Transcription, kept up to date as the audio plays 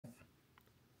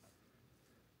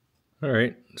All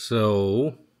right,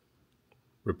 so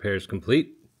repairs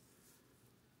complete.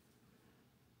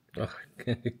 Oh,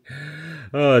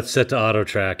 oh, it's set to auto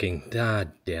tracking.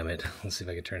 God damn it. Let's see if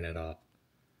I can turn that off.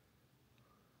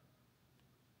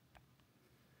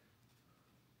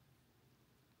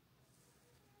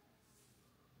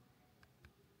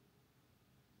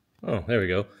 Oh, there we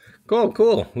go.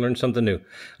 Cool. Learned something new.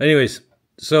 Anyways,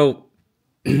 so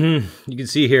you can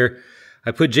see here, I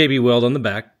put JB Weld on the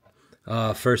back.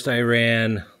 First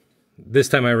this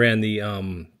time I ran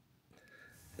the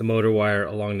motor wire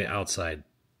along the outside.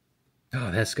 Oh,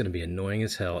 that's going to be annoying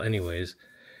as hell. Anyways,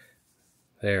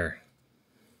 there.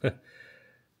 The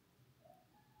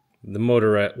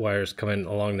motor wires coming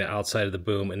along the outside of the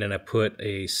boom, and then I put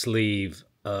a sleeve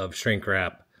of shrink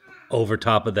wrap over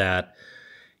top of that.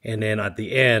 And then at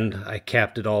the end, I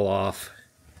capped it all off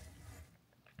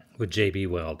with JB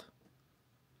Weld.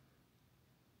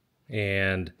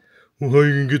 And, well, how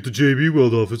you can get the JB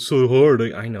Weld off? It's so hard.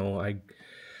 I know.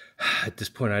 At this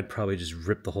point, I'd probably just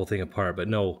rip the whole thing apart. But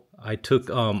no, I took,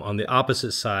 on the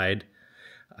opposite side,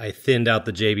 I thinned out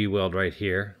the JB Weld right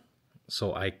here.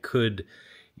 So I could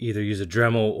either use a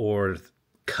Dremel or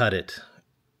cut it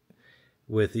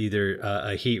with either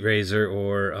a heat razor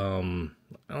or...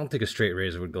 I don't think a straight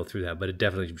razor would go through that, but it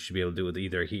definitely should be able to do it with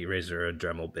either a heat razor or a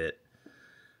Dremel bit.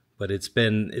 But it's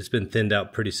been thinned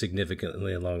out pretty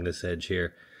significantly along this edge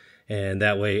here, and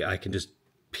that way I can just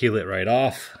peel it right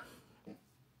off,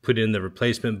 put in the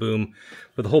replacement boom.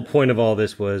 But the whole point of all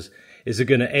this is it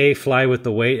going to A, fly with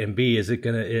the weight, and B, is it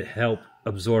going to help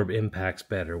absorb impacts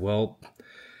better? Well,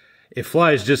 it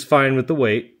flies just fine with the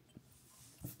weight.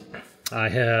 I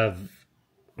have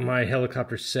my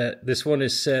helicopter set. This one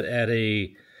is set at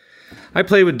I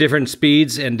play with different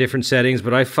speeds and different settings,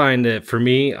 but I find that for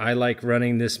me, I like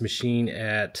running this machine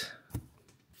at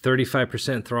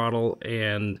 35% throttle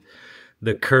and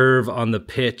the curve on the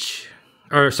pitch,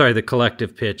 the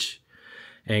collective pitch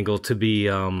angle to be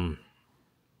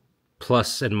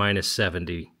plus and minus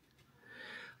 70.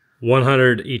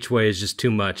 100 each way is just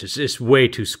too much. It's just way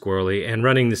too squirrely, and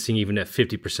running this thing even at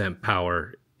 50%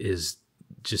 power is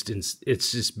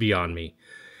it's just beyond me.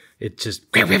 It's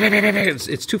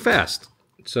too fast.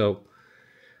 So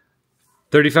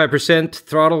 35%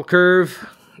 throttle curve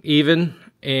even,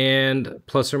 and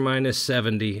plus or minus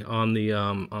 70 on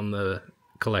the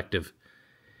collective,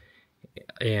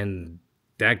 and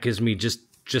that gives me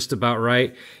just about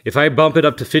right. If I bump it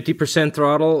up to 50%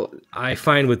 throttle, I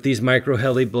find with these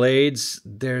Micro-Heli blades,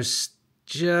 there's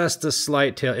just a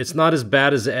slight tail. It's not as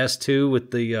bad as the S2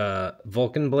 with the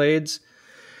Vulcan blades,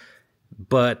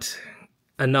 but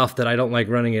enough that I don't like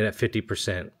running it at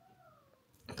 50%.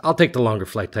 I'll take the longer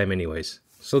flight time anyways.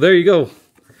 So there you go.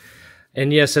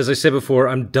 And yes, as I said before,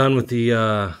 I'm done with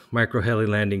the Micro-Heli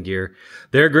landing gear.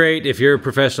 They're great if you're a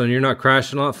professional and you're not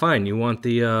crashing a lot. Fine. You want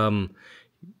the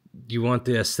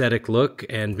aesthetic look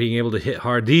and being able to hit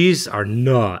hard. These are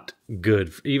not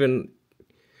good. Even,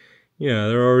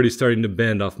 they're already starting to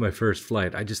bend off my first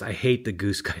flight. I hate the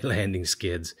Goosky landing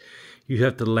skids. You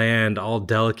have to land all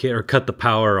delicate or cut the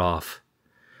power off,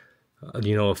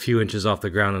 a few inches off the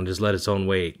ground and just let its own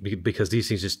weight, because these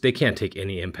things they can't take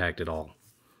any impact at all.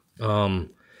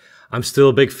 I'm still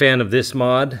a big fan of this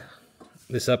mod,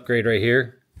 this upgrade right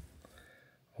here.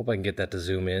 Hope I can get that to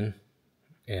zoom in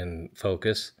and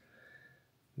focus.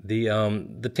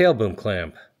 The tail boom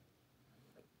clamp,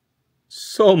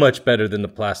 so much better than the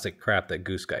plastic crap that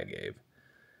Goosky gave.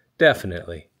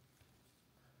 Definitely.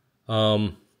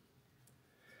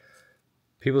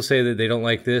 People say that they don't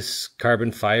like this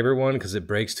carbon fiber one because it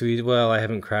breaks too easy. Well, I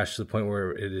haven't crashed to the point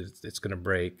where it's going to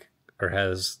break or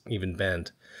has even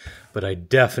bent. But I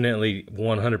definitely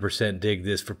 100% dig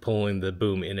this for pulling the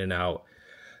boom in and out.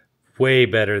 Way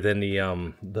better than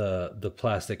the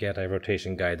plastic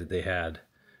anti-rotation guide that they had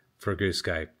for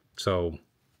Goosky. So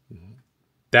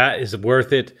that is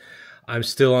worth it. I'm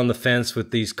still on the fence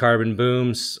with these carbon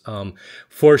booms.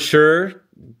 For sure,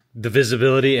 the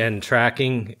visibility and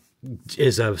tracking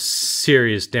is a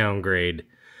serious downgrade.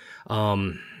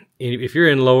 If you're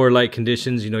in lower light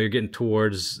conditions, you're getting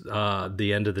towards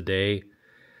the end of the day.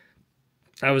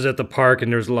 I was at the park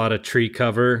and there's a lot of tree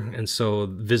cover, and so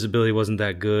visibility wasn't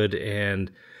that good, and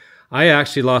I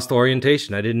actually lost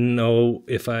orientation. I didn't know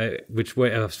which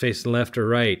way I was facing, left or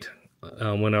right,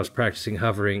 when I was practicing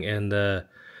hovering, and I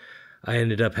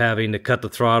ended up having to cut the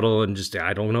throttle and just,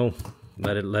 I don't know,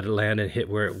 let it land and hit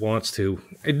where it wants to.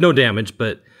 No damage,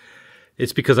 but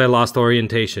it's because I lost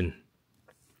orientation.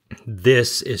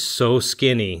 This is so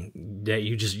skinny that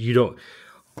you don't,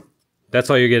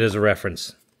 that's all you get as a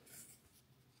reference.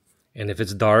 And if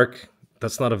it's dark,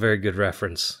 that's not a very good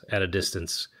reference at a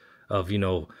distance of,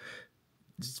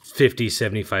 50,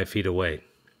 75 feet away.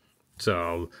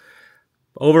 So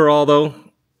overall, though,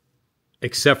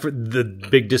 except for the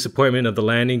big disappointment of the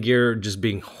landing gear just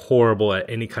being horrible at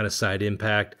any kind of side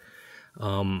impact,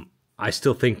 I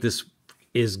still think this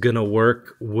is going to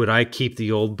work. Would I keep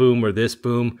the old boom or this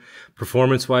boom?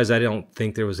 Performance-wise, I don't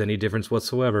think there was any difference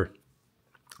whatsoever.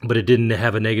 But it didn't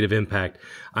have a negative impact.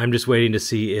 I'm just waiting to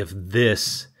see if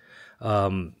this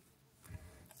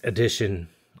addition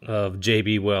of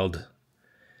JB Weld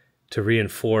to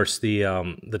reinforce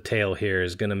the tail here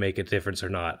is going to make a difference or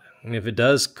not. And if it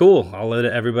does, cool. I'll let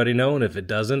everybody know. And if it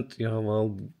doesn't, you know,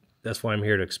 well, that's why I'm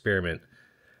here to experiment.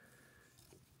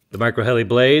 The Micro-Heli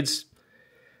blades,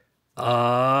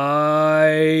 I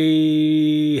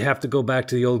have to go back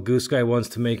to the old Goosky ones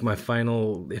to make my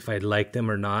final, if I like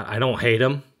them or not. I don't hate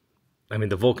them. I mean,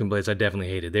 the Vulcan blades I definitely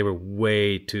hated. They were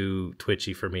way too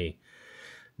twitchy for me.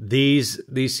 These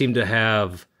seem to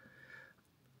have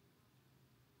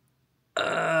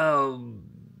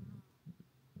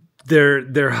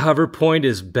their hover point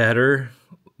is better,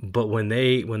 but when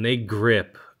they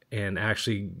grip and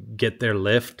actually get their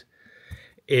lift,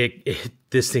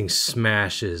 this thing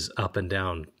smashes up and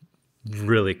down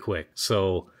really quick.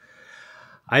 So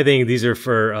I think these are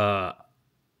for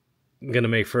going to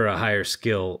make for a higher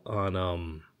skill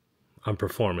on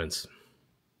performance.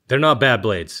 They're not bad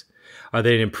blades. Are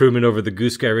they an improvement over the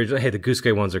Goosky original? Hey, the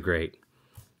Goosky ones are great.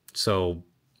 So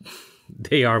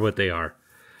they are what they are.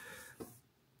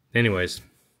 Anyways,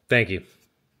 thank you.